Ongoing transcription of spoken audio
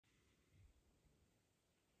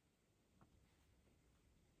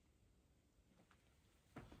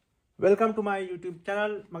Welcome to my YouTube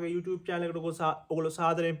channel. මගේ YouTube channel එකට ඔයගොල්ලෝ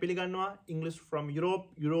සාදරයෙන් පිළිගන්නවා. English from Europe,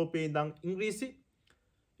 යුරෝපයේ ඉඳන් ඉංග්‍රීසි.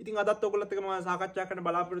 ඉතින් අදත් ඔයගොල්ලොත් එක්ක මම සාකච්ඡා කරන්න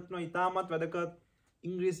බලාපොරොත්තු වෙනවා. ඉතාමත් වැදගත්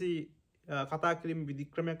ඉංග්‍රීසි කතා කිරීම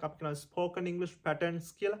විධික්‍රමයක් අපි කියන spoken English patterns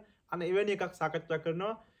කියලා. අන්න එවැනි එකක් සාකච්ඡා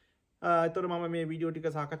කරනවා. ඒතර මම මේ වීඩියෝ ටික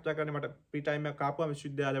සාකච්ඡා කරන්නේ මට free time එකක් ආපුවා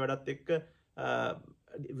විශ්වවිද්‍යාලේ වැඩත් එක්ක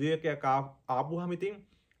විවේකයක් ආපුවාම ඉතින්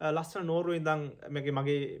ලස්සන නෝර්වේ ඉඳන්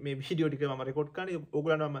මගේ මේ වීඩියෝ ටික මම රෙකෝඩ් කරන්නේ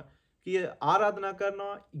ඕගොල්ලන්ට මම කිය ආරාධනා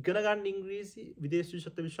කරනවා ඉගෙන ගන්න ඉංග්‍රීසි විදේශ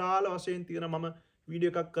විෂය විශාල වශයෙන් තියෙන මම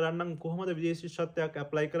වීඩියෝ එකක් කරන්නම් කොහොමද විදේශ විෂයක්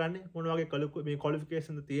ඇප්ලයි කරන්නේ මොන වගේ මේ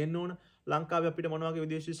ක්වොලිෆිකේෂන් ද තියෙන්න ඕන ලංකාවේ අපිට මොන වගේ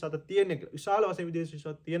විදේශ විෂයද තියෙන්නේ කියලා විශාල වශයෙන් විදේශ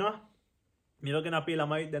විෂයක් තියෙනවා මේවා ගැන අපේ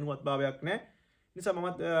ළමයි දැනුවත් භාවයක් නැහැ නිසා මම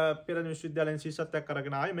පෙරණ විශ්වවිද්‍යාලයෙන් ශිෂ්‍යත්වයක්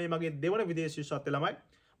කරගෙන ආවේ මේ මගේ දෙවන විදේශ ශිෂ්‍යත්වය ළමයි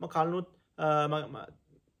මම කලිනුත්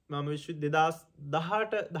මම විශ්ව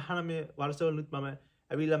 2018 19 වර්ෂවලුත් මම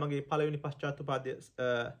ඇවිල්ලා මගේ පළවෙනි පශ්චාත් උපාධිය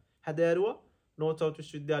හැදෑරුවා නෝර්ත් සවුත්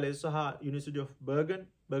විශ්වවිද්‍යාලය සහ යුනිවර්සිටි ඔෆ් බර්ගන්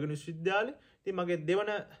විශ්වවිද්‍යාලය. ඉතින් මගේ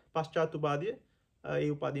දෙවන පශ්චාත් උපාධිය ඒ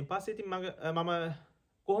උපාධියෙන් පස්සේ ඉතින් මම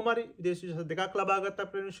කොහොම හරි විදේශ විෂය දෙකක් ලබා ගත්තා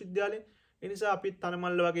අපේ විශ්වවිද්‍යාලේ. ඒ නිසා අපි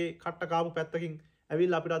තනමල්ල වගේ කට්ට කාපු පැත්තකින්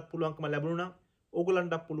ඇවිල්ලා අපිටත් පුළුවන්කම ලැබුණා නම්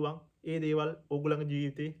ඕගොල්ලන්ටත් පුළුවන් ඒ දේවල් ඕගොල්ලන්ගේ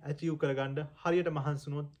ජීවිතේ අචීව් කරගන්න හරියට මහන්සි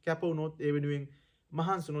වුණොත් කැප වුණොත් ඒ වෙනුවෙන්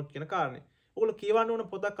මහන්සි වුණොත් කියන කාරණේ. ඕගොල්ලෝ කියවන්න ඕන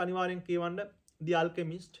පොතක් අනිවාර්යෙන් කියවන්න The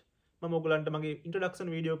Alchemist. මම ඔයගලන්ට මගේ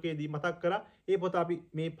ඉන්ට්‍රොඩක්ෂන් වීඩියෝ එකේදී මතක් කරා. ඒ පොත අපි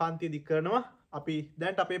මේ පන්තියේදී කරනවා. අපි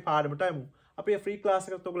දැන් අපේ පාඩමට යමු. අපේ ෆ්‍රී ක්ලාස්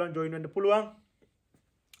එකට ඔයගලන් ජොයින් වෙන්න පුළුවන්.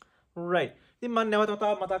 right. ඉතින් මම නැවත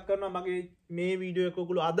වතාවක් මතක් කරනවා මගේ මේ වීඩියෝ එක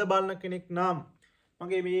ඔයගොල්ලෝ අද බලන කෙනෙක් නම්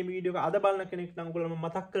මගේ මේ වීඩියෝ එක අද බලන කෙනෙක් නම් ඔයගොල්ලෝ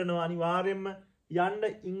මතක් කරනවා අනිවාර්යයෙන්ම යන්න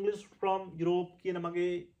English from Europe කියන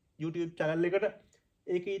මගේ YouTube channel එකට.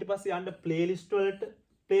 ඒක ඊට පස්සේ යන්න playlist වලට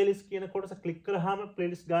playlist කියන කොටස ක්ලික් කරාම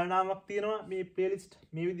playlist ගණනාවක් තියෙනවා මේ playlist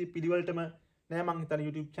මේ විදිහ පිළිවෙලටම නෑ මං හිතන්නේ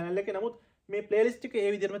YouTube channel එකේ නමුත් මේ playlist එක ඒ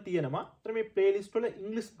විදිහටම තියෙනවා. ඒතර මේ playlist වල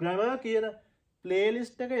English grammar කියන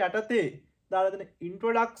playlist එක යටතේ දාලා දෙන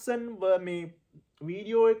introduction මේ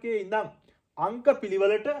වීඩියෝ එකේ ඉඳන් අංක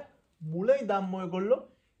පිළිවෙලට මුල ඉඳන්ම ඔයගොල්ලෝ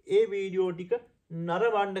ඒ වීඩියෝ ටික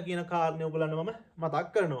නරවන්න කියන කාරණේ ඔයගොල්ලන්ට මම මතක්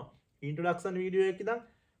කරනවා. introduction වීඩියෝ එකේ ඉඳන්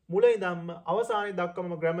මුල ඉඳන්ම අවසානයේ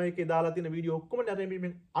දක්වාම ග්‍රැමර් එකේ දාලා තියෙන වීඩියෝ ඔක්කොම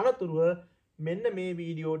නැරඹීමෙන් අනතුරුව මෙන්න මේ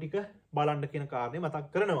වීඩියෝ ටික බලන්න කියන කාරණේ මතක්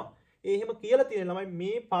කරනවා. ඒ එහෙම කියලා තියෙන ළමයි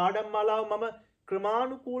මේ පාඩම් මාලාව මම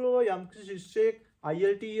ක්‍රමානුකූලව යම්කිසි ශිෂ්‍යයෙක්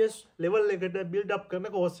IELTS level එකට build up කරන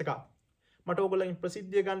course එකක්. මට ඕගොල්ලන්ගෙන්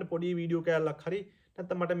ප්‍රසිද්ධිය ගන්න පොඩි වීඩියෝ කෑල්ලක් හරි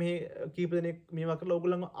නැත්නම් මට මේ කීප දෙනෙක් මේවා කරලා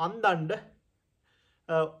ඕගොල්ලන්ව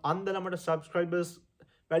අන්දලා මට subscribers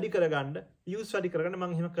වැඩි කරගන්න views වැඩි කරගන්න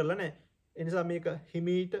මම එහෙම කරලා නැහැ. එනිසා මේක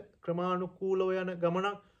හිමීට ක්‍රමානුකූලව යන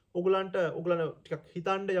ගමනක් ඔයගලන්ට ටිකක්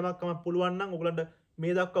හිතන්න යමක් පුළුවන් නම් ඔයගලන්ට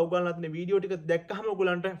මේ දක්වා උගන්වලා තියෙන වීඩියෝ ටික දැක්කහම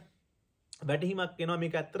ඔයගලන්ට වැටහීමක් එනවා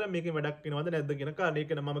මේක ඇත්තට මේකෙන් වැඩක් වෙනවද නැද්ද කියන කාරණේ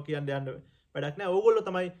ඒක මම කියන්න යන්න වැඩක් නැහැ ඕගොල්ලෝ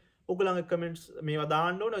තමයි ඔයගලන්ගේ කමෙන්ට්ස් මේවා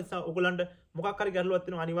දාන්න ඕන ඒ නිසා ඔයගලන්ට මොකක් හරි ගැටලුවක්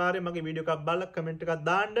තියෙනවා අනිවාර්යයෙන් මගේ වීඩියෝ එකක් බලලා කමෙන්ට් එකක්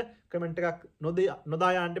දාන්න කමෙන්ට් එකක්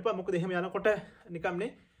නොදා යන්න එපා මොකද එහෙම යනකොට නිකම්නේ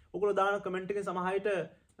ඔයගොල්ලෝ දාන කමෙන්ට් එකෙන් සමහරවිට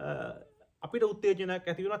අපිට උත්තේජනයක්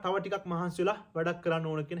ඇති වෙනවා තව ටිකක් මහන්සි වෙලා වැඩක් කරන්න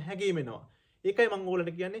ඕන කියන හැඟීම එනවා. ඒකයි මම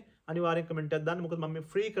ඕගොල්ලන්ට කියන්නේ අනිවාර්යෙන් කමෙන්ට් එකක් දාන්න. මොකද මම මේ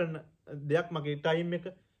ෆ්‍රී කරන දෙයක් මගේ ටයිම් එක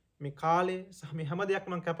මේ කාලේ සහ මේ හැම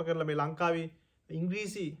දෙයක්ම මම කැප කරලා මේ ලංකාවේ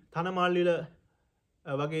ඉංග්‍රීසි තනමාල්විල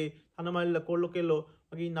වගේ තනමාල්විල කොල්ලෝ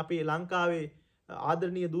වගේ අපේ ලංකාවේ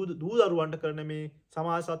ආදරණීය දූ දරුවන්ට කරන මේ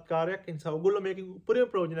සමාජ සත්කාරයක්. ඒ නිසා ඔයගොල්ලෝ මේකෙන්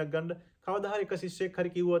උපරිම ප්‍රයෝජනයක් ගන්න. කවදා හරි එක ශිෂ්‍යයෙක්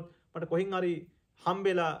හරි කිව්වොත් මට කොහෙන් හරි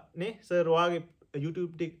හම්බෙලා නේ සර් ඔයාගේ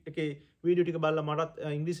YouTube එකේ වීඩියෝ ටික බලලා මටත්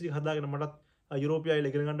ඉංග්‍රීසි ටික හදාගෙන මටත් යුරෝපයේ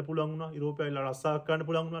අයලා ඉගෙන ගන්න පුළුවන් වුණා. යුරෝපයේ අයලා රස්සාවක් ගන්න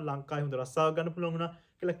පුළුවන් වුණා. ලංකාවේ හොඳ රස්සාවක් ගන්න පුළුවන් වුණා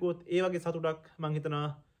කියලා කිව්වොත් ඒ වගේ සතුටක් මම හිතනවා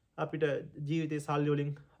අපිට ජීවිතේ සල්ලි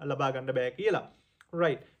වලින් ලබා ගන්න බෑ කියලා.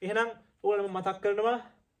 right. එහෙනම් ඕගොල්ලෝ මතක් කරනවා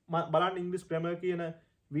බලන්න ඉංග්‍රීසි ග්‍රැමර් කියන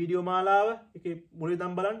වීඩියෝ මාලාව එකේ මුලින්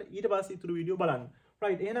ඉඳන් බලන්න ඊට පස්සේ ඊටු වීඩියෝ බලන්න.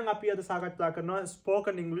 right. එහෙනම් අපි අද සාකච්ඡා කරනවා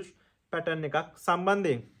spoken English pattern එකක්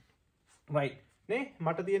සම්බන්ධයෙන්. right. නේ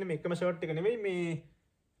මට තියෙන මේ එකම ෂර්ට් එක නෙමෙයි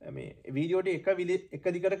මේ වීඩියෝ ටික එක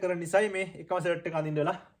දිගට කරන නිසායි මේ එකම ෂර්ට් එක අඳින්න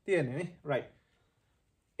වෙලා තියෙන්නේ නේ right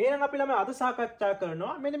එහෙනම් අපි ළමයි අද සාකච්ඡා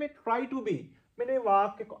කරනවා මෙන්න මේ try to be මෙන්න මේ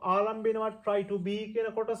වාක්‍යක ආරම්භයනවා try to be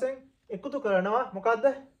කියන කොටසෙන් එකතු කරනවා මොකද්ද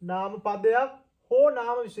නාම පදයක් හෝ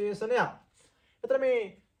නාම විශේෂණයක් එතන මේ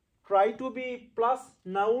try to be plus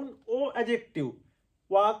noun or adjective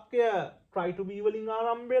වාක්‍ය try to be වලින්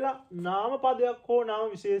ආරම්භ වෙලා නාම පදයක් හෝ නාම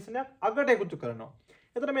විශේෂණයක් අගට එකතු කරනවා.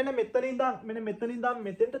 එතකොට මෙන්න මෙතනින් ඉඳන්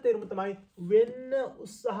මෙතෙන්ට තේරුම තමයි වෙන්න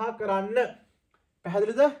උත්සාහ කරන්න.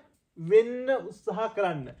 පැහැදිලිද? වෙන්න උත්සාහ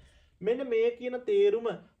කරන්න. මෙන්න මේ කියන තේරුම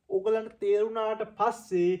ඕගලන්ට තේරුණාට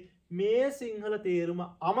පස්සේ මේ සිංහල තේරුම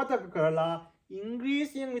අමතක කරලා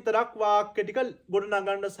ඉංග්‍රීසියෙන් විතරක් වාක්‍ය ටික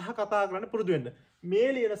ගොඩනගන්න සහ කතා කරන්න පුරුදු වෙන්න.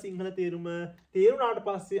 මේ ලියන සිංහල තේරුම තේරුණාට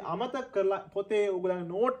පස්සේ අමතක කරලා පොතේ ඔයගොල්ලන්ගේ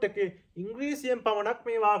නෝට් එකේ ඉංග්‍රීසියෙන් පමණක්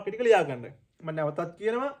මේ වාක්‍ය ටික ලියා ගන්න. මම නැවතත්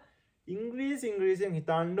කියනවා ඉංග්‍රීසියෙන්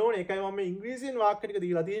හිතන්න ඕනේ. ඒකයි මම මේ ඉංග්‍රීසියෙන් වාක්‍ය ටික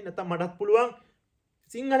දීලා තියෙන්නේ. නැත්තම් මටත් පුළුවන්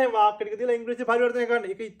සිංහලෙන් වාක්‍ය ටික දීලා ඉංග්‍රීසි පරිවර්තනය කරන්න.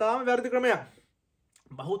 ඒක ඉතාම වැරදි ක්‍රමයක්.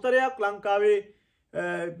 බහුතරයක් ලංකාවේ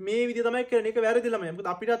මේ විදිහ තමයි කරන්නේ. ඒක වැරදි ළමයි.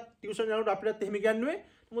 මොකද අපිට ටියුෂන් යනකොට අපිටත් එහෙම කියන්නේ.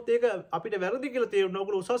 නමුත් ඒක අපිට වැරදි කියලා තේරුණා.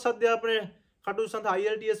 ඔයගොල්ලෝ උසස් අධ්‍යාපනයේ කටයුතු සඳහා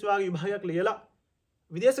IELTS වගේ විභාගයක් ලියලා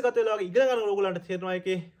විදේශගත වෙලා වගේ ඉගෙන ගන්න ඕගොල්ලන්ට තේරෙනවා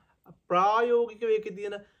ඒකේ ප්‍රායෝගිකව ඒකේ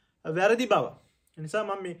තියෙන වැරදි බව. ඒ නිසා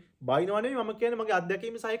මම මේ බයිනවා නෙවෙයි මම කියන්නේ මගේ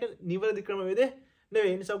අත්දැකීම සහිත නිවැරදි ක්‍රමවේදය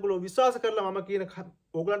නෙවෙයි. ඒ නිසා ඔයගොල්ලෝ විශ්වාස කරලා මම කියන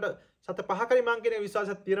ඕගොල්ලන්ට සත පහ කරේ මම කියන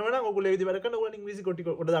විශ්වාසයක් තියෙනවා නම් ඔයගොල්ලෝ ඒ විදිහ වැඩ කරන ඔයගොල්ලන් ඉංග්‍රීසි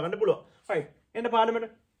කොට දාගන්න පුළුවන්. right. එන්න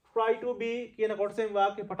පාඩමට try to be කියන කොටසෙන්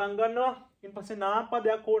වාක්‍ය පටන් ගන්නවා. ඊට පස්සේ නාම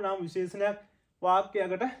පදයක් හෝ නාම විශේෂණයක්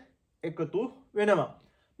වාක්‍යයකට එකතු වෙනවා.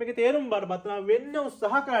 මේකේ තේරුම බලපත් වෙන්න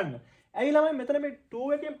උත්සාහ කරන්න. ඇයි ළමයි මෙතන මේ to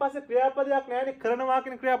එකෙන් පස්සේ ක්‍රියාපදයක් නැහැනේ කරනවා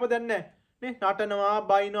කියන ක්‍රියාපදයක් නැහැ. නේ නටනවා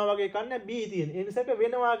බයිනවා වගේ එකක් නැහැ be තියෙන. ඒ නිසා ඒක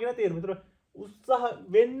වෙනවා කියන තේරුම. ඒතර උත්සාහ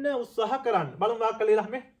වෙන්න උත්සාහ කරන්න. බලමු වාක්‍ය ලියලා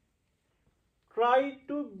මේ try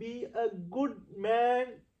to be a good man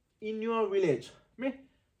in your village. මේ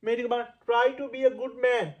ටික බලන්න try to be a good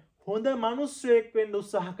man. හොඳ මිනිස්සෙක් වෙන්න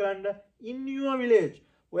උත්සාහ කරන්න in your village.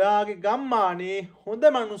 ඔයාගේ ගම්මානේ හොඳ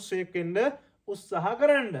මිනිස්සෙක් වෙන්න උත්සාහ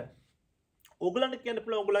කරන්න. ඔයගලන්ට කියන්න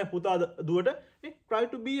පුළුවන් ඔයගලගේ පුතා දුවට නේ try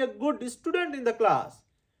to be a good student in the class.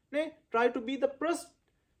 නේ try to be the first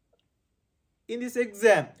in this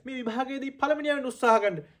exam. මේ විභාගයේදී පළවෙනියා වෙන්න උත්සාහ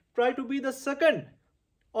කරන්න. try to be the second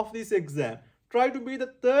of this exam. try to be the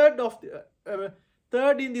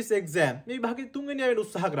third in this exam. මේ විභාගයේ තුන්වෙනියා වෙන්න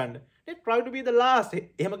උත්සාහ කරන්න. නේ try to be the last.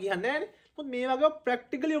 එහෙම කියන්නේ නැහැ නේ. මොකද මේ වගේ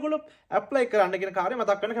ප්‍රැක්ටිකලි ඔයගොල්ලෝ ඇප්ලයි කරන්න කියන කාර්යය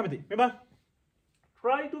මතක් කරන්න කැමතියි. මේ බලන්න.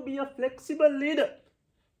 try to be a flexible leader.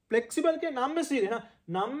 flexible के नम्यशीली ना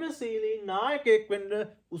नम्यशीली नायक වෙන්න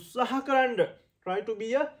උත්සාහ කරන්න. try to be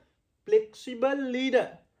a flexible leader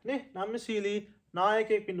නේ නම්‍යශීලී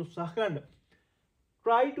නායකයෙක් වෙන්න උත්සාහ කරන්න.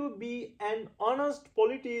 try to be an honest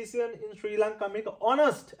politician in Sri Lanka. මේක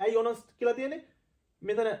honest ඇයි honest කියලා තියෙන්නේ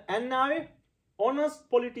මෙතන an ආවේ honest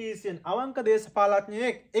politician අවංක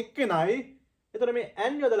දේශපාලඥයෙක් එක්කෙනයි. එතකොට මේ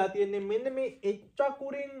an යොදලා තියෙන්නේ මෙන්න මේ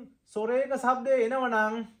එච්චකුරින් සොරේක શબ્දය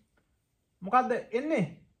එනවනම් මොකද්ද එන්නේ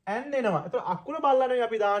an එනවා. එතකොට අකුර බලලා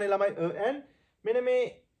අපි දාන්නේ ළමයි an මෙන්න මේ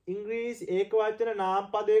ඉංග්‍රීසි ඒක වචන නාම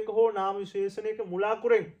පදයක හෝ නාම විශේෂණයක මුල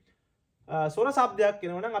අකුරෙන් සොර શબ્දයක්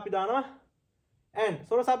එනවනම් අපි දානවා an.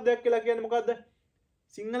 සොර શબ્දයක් කියලා කියන්නේ මොකද්ද?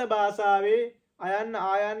 සිංහල භාෂාවේ අයන්න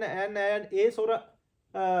ආයන්න an ඒ සොර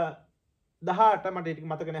 18 මට ටික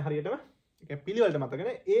මතක නැහැ හරියටම. ඒ කියන්නේ පිළිවෙලට මතක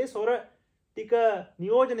නැහැ. ඒ සොර ටික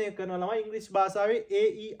නියෝජනය කරනවා ළමයි ඉංග්‍රීසි භාෂාවේ a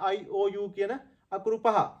e i o u කියන අකුරු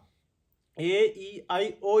පහ. a e i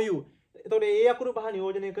o u. එතකොට ඒ අකුරු පහ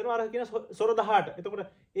නියෝජනය කරනවා අර කියන සොර 18. එතකොට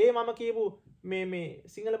ඒ මම කියපු මේ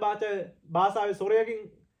සිංහල භාෂාවේ සොරයකින්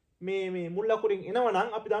මේ මුල් අකුරින්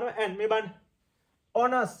එනවනම් අපි දානවා an. මේ බලන්න.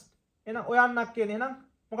 honest. එහෙනම් ඔයන්නක් කියන්නේ එහෙනම්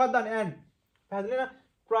මොකක්ද දන්නේ an? පැහැදිලි නේද?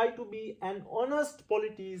 try to be an honest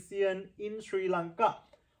politician in Sri Lanka.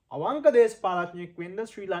 අවංක දේශපාලඥයෙක් වෙන්න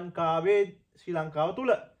ශ්‍රී ලංකාව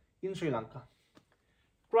තුල in Sri Lanka.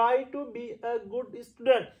 try to be a good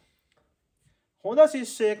student. හොඳ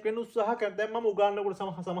ශිෂ්‍යයෙක් වෙන්න උත්සාහ කරන. දැන් මම උගන්වනකොට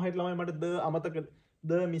සමහර ළමයි මට ද අමතක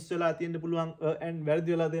ද මිස් වෙලා තියෙන්න පුළුවන් and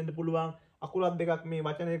වැරදි වෙලා දෙන්න පුළුවන්. අකුරක් දෙකක් මේ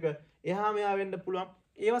වචනයක එහා මෙහා වෙන්න පුළුවන්.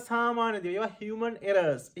 ඒවා සාමාන්‍ය දේ. ඒවා human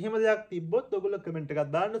errors. එහෙම දෙයක් තිබ්බොත් ඔයගොල්ලෝ කමෙන්ට්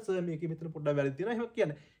එකක් දාන්න සර් මේකේ මෙතන පොඩ්ඩක් වැරදි තියෙනවා. එහෙම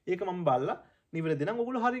කියන්න. ඒක මම බලලා නිවැරදි නම්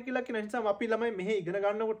ඔයගොල්ලෝ හරි කියලා කියන නිසා අපි ළමයි මෙහෙ ඉගෙන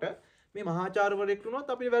ගන්නකොට මේ මහාචාර්යවරයෙක්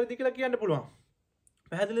වුණොත් අපිට වැරදි කියලා කියන්න පුළුවන්.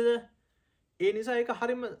 පැහැදිලිද? ඒ නිසා ඒක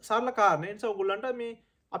හරිම සරල කාරණා. ඒ නිසා ඔයගොල්ලන්ට මේ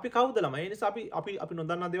අපි කවුද ළමයි? ඒ නිසා අපි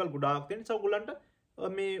නොදන්නා දේවල් ගොඩාක් තියෙන නිසා ඔයගොල්ලන්ට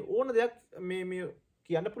මේ ඕන දෙයක් මේ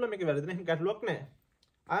කියන්න පුළුවන්. මේක වැරදි නැහැ. ගැටලුවක් නැහැ.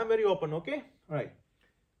 I am very open. Okay? Right.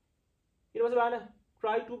 ඊට පස්සේ බලන්න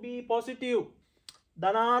try to be positive.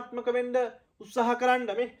 ධනාත්මක වෙන්න උත්සාහ කරන්න.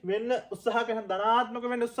 මේ වෙන්න උත්සාහ කරන ධනාත්මක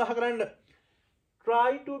වෙන්න උත්සාහ කරන්න.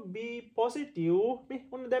 try to be positive. මේ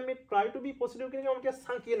ඔන්න දැන් මේ try to be positive කියන එක මම ටිකක්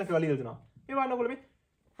සංකීර්ණ කියලා ලියලා දෙනවා. මේ බලන්න ඔයගොල්ලෝ මේ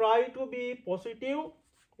try to be positive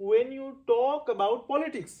when you talk about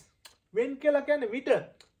politics. when කියලා කියන්නේ විට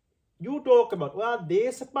you talk about. ඔයා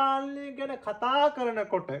දේශපාලනය ගැන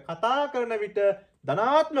කතා කරන විට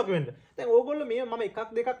ධනාත්මක වෙන්න. දැන් ඕගොල්ලෝ මේ මම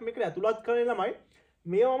එකක් දෙකක් මේකට ඇතුළත් කරන ළමයි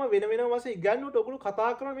මේවා මම වෙන වශයෙන් ඉගන්නුවට ඔයගොල්ලෝ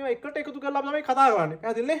කතා කරන මේවා එකට එකතු කරලා තමයි කතා කරන්නේ.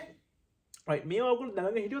 පැහැදිලිනේ? right. මේවා ඔයගොල්ලෝ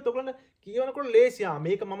දැනගෙන හිටියොත් ඔයගොල්ලන්ට කියවනකොට ලේසියි.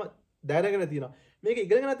 මේක මම දැනගෙන තියෙනවා. මේක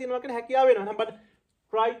ඉගෙනගෙන තියෙනවා කියන හැකියාව වෙනවා. but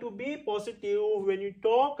try to be positive when you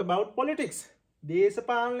talk about politics.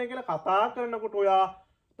 දේශපාලනය ගැන කතා කරනකොට ඔයා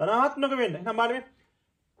ධනාත්මක වෙන්න. එහෙනම් බලන්න මේ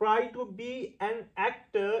try to be an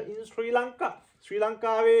actor in Sri Lanka. ශ්‍රී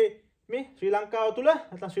ලංකාවේ මේ ශ්‍රී ලංකාව තුල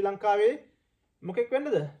නැත්නම් ශ්‍රී ලංකාවේ මොකෙක්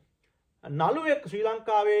වෙන්නද? නළුවෙක් ශ්‍රී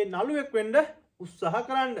ලංකාවේ නළුවෙක් වෙන්න උත්සාහ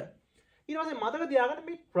කරන්න. ඊට පස්සේ මතක තියාගන්න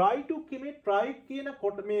මේ try to try කියන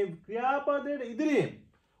කොට මේ ක්‍රියාපදයේ ඉදිරියෙන්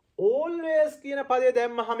always කියන පදේ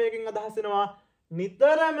දැම්මහම මේකෙන් අදහස් වෙනවා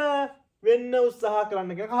නිතරම වෙන්න උත්සාහ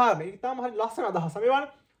කරන්න කියන කාරණේ. ඒක තමයි හරි ලස්සන අදහස. මේ වань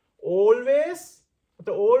always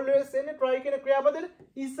එන්නේ try කියන ක්‍රියාපදයේ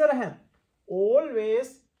ඉස්සරහින්. always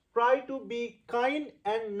try to be kind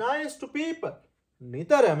and nice to people.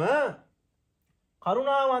 නිතරම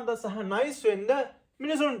කරුණාවන්ත සහ nice වෙන්න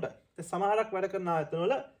මිනිසුන්ට. ඒ සමහරක් වැඩ කරන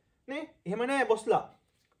ආයතනවල නේ එහෙම නෑ බොස්ලා.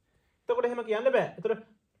 එතකොට එහෙම කියන්න බෑ. එතකොට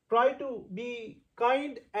try to be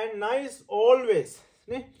kind and nice always.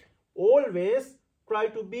 නේ always try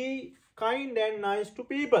to be kind and nice to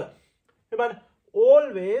people. එබැවින්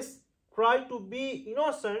always try to be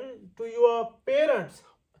innocent to your parents.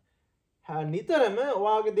 නිතරම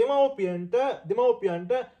ඔයාගේ දෙමව්පියන්ට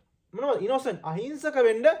මොනවද innocent අහිංසක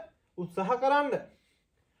වෙන්න උත්සාහ කරන්න.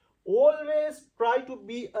 always try to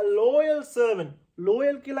be a loyal servant.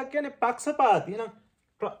 loyal කියලා කියන්නේ පක්ෂපාතී. එහෙනම්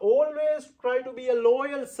always try to be a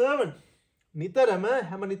loyal servant. නිතරම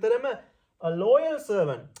a loyal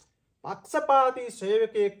servant. පක්ෂපාතී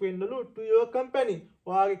සේවකයෙක් වෙන්නලු to your company.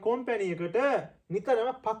 ඔයාගේ company එකට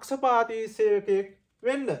නිතරම පක්ෂපාතී සේවකයෙක්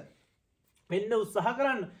වෙන්න උත්සාහ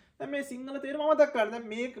කරන්න. දැන් මේ සිංහල තේරුම මතක් කරගන්න.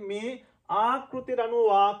 දැන් මේ ආකෘතියට අනුව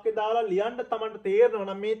වාක්‍ය දාලා ලියන්න තමන්ට තේරෙනවා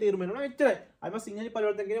නම් මේ තේරුම එනවා එච්චරයි. අයිම සිංහල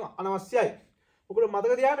පරිවර්තන කිරීම අනවශ්‍යයි. ඔයගොල්ලෝ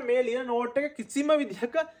මතක තියාගන්න මේ ලියන නෝට් එක කිසිම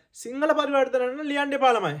විදිහක සිංහල පරිවර්තන කරන්න ලියන්න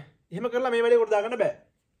එපා ළමයි. එහෙම කරලා මේ වැඩේ කොට දාගන්න බෑ.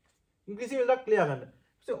 ඉංග්‍රීසි වලට ක්ලියර් ගන්න.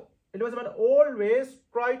 So ඊට පස්සේ මම always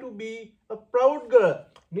try to be a proud girl.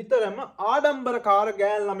 නිතරම ආඩම්බරකාර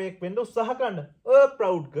ගෑන් ළමයෙක් වෙන්න උත්සාහ කරන්න. a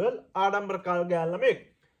proud girl ආඩම්බරකාර ගෑන් ළමයෙක්.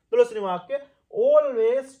 12 වෙනි වාක්‍යය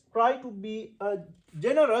always try to be a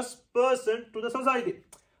generous person to the society.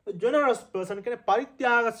 A generous person කියන්නේ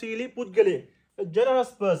පරිත්‍යාගශීලී පුද්ගලයෙක්. A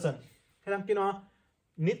generous person. එහෙනම් කියනවා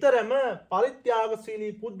නිතරම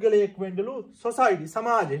පරිත්‍යාගශීලී පුද්ගලයෙක් වෙන්නලු society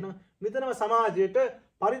සමාජය. එහෙනම් නිතරම සමාජයට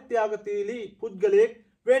පරිත්‍යාගශීලී පුද්ගලයෙක්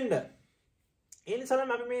වෙන්න. ඒ නිසා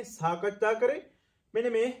අපි මේ සාකච්ඡා කරේ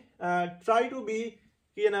මෙන්න මේ try to be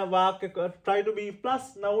කියන වාක්‍ය try to be plus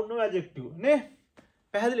noun no adjective නේ.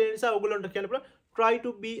 පැහැදිලි නිසා ඔයගොල්ලන්ට කියන්න පුළුවන් try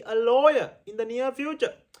to be a lawyer in the near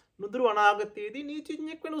future. නුදුරු අනාගතයේදී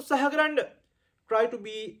නීතිඥයෙක් වෙන්න උත්සාහ කරන්න.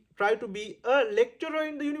 try to be a lecturer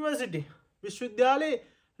in the university. විශ්වවිද්‍යාලයේ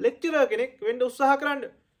lecturer කෙනෙක් වෙන්න උත්සාහ කරන්න.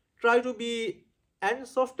 try to be an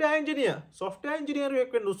software engineer. software engineer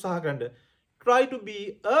වෙන්න උත්සාහ කරන්න. try to be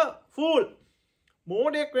a fool.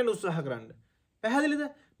 මෝඩයෙක් වෙන්න උත්සාහ කරන්න. පැහැදිලිද?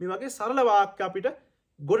 මේ වගේ සරල වාක්‍ය අපිට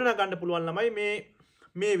ගොඩනගන්න පුළුවන් ළමයි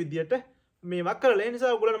මේ විදියට මේවා කරලා. ඒ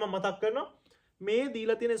නිසා ඔයගොල්ලන්ට මම මතක් කරනවා මේ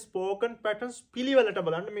දීලා තියෙන ස්පෝකන් පැටර්න්ස් පිළිවෙලට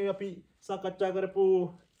බලන්න. මේ අපි සාකච්ඡා කරපු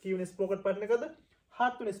කියවෙන ස්පෝකන් පැටර්න් එකද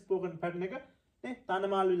 7 වෙනි ස්පෝකන් පැටර්න් එක නේ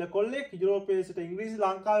තනමාල්විල කොල්ලෙක් යුරෝපයේ සිට ඉංග්‍රීසි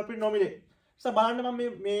ලංකාවේ පිට නොමිලේ. ඉතින් බලන්න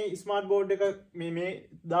මම මේ ස්මාර්ට් බෝඩ් එක මේ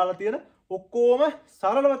දාලා තියෙන ඔක්කොම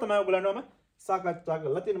සරලව තමයි ඔයගොල්ලන්ටම සාකච්ඡා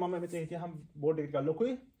කරලා තියෙන. මම මෙතන ඉතින් බෝඩ් එක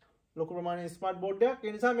ටිකක් ලොකු ප්‍රමාණයේ ස්මාර්ට් බෝඩ් එකක්.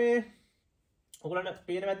 ඒ නිසා මේ ඔයගොල්ලන්ට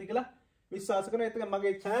පේනවා ඇති කියලා විශ්වාස කරනවා. ඒත්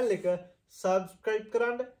මගේ channel එක subscribe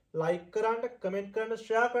කරන්න, like කරන්න, comment කරන්න,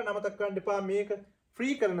 share කරන්න අමතක කරන්න එපා. මේක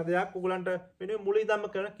free කරන දෙයක්. ඔයගොල්ලන්ට වෙන මුල ඉඳන්ම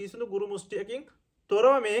කරන කිසිදු ගුරු මුස්තියකින්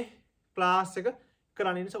තොරව මේ class එක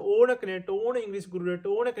කරන්න. ඒ නිසා ඕන කෙනෙක්ට ඕන ඉංග්‍රීසි ගුරුවරයෙක්ට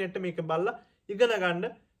ඕන කෙනෙක්ට මේක බලලා ඉගෙන ගන්න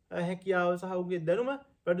හැකියාව සහ උගේ දැනුම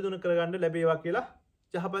වැඩිදුන කරගන්න ලැබේවා කියලා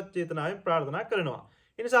යහපත් චේතනාවෙන් ප්‍රාර්ථනා කරනවා.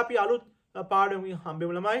 ඒ නිසා අපි අලුත් පාඩමකින්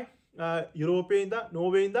හම්බෙමු ළමයි. යුරෝපයේ ඉඳන්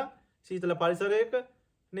නෝර්වේ ඉඳන් සීතල පරිසරයක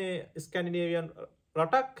නේ ස්කැන්ඩිනේවියන්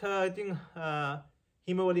රටක්. ඉතින්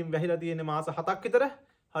හිම වලින් වැහිලා තියෙන මාස 7ක් විතර.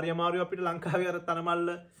 හරි අමාරුයි අපිට ලංකාවේ අර තනමල්ල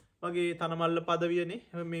වගේ තනමල්ල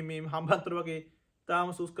පදවියනේ මේ හම්බන්තොට වගේ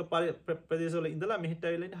තාම සුස්ක ප්‍රදේශවල ඉඳලා මෙහෙට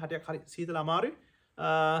ඇවිල්ලා ඉන්න හරියක් හරි සීතල අමාරුයි.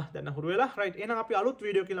 දැන් හුරු වෙලා right. එහෙනම් අපි අලුත්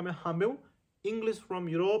වීඩියෝ එකකින් ළමයි හම්බෙමු. English from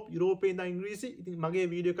Europe, යුරෝපයේ ඉඳන් ඉංග්‍රීසි. ඉතින් මගේ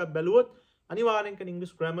වීඩියෝ එකක් බැලුවොත් අනිවාර්යෙන් කෙනෙක්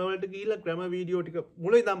ඉංග්‍රීසි ග්‍රැමර් වලට ගිහිල්ලා ග්‍රැමර් වීඩියෝ ටික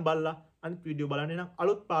මුල ඉඳන් බලලා අනිත් වීඩියෝ බලන්න. එහෙනම්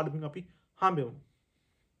අලුත් පාඩමකින් අපි හම්බෙමු.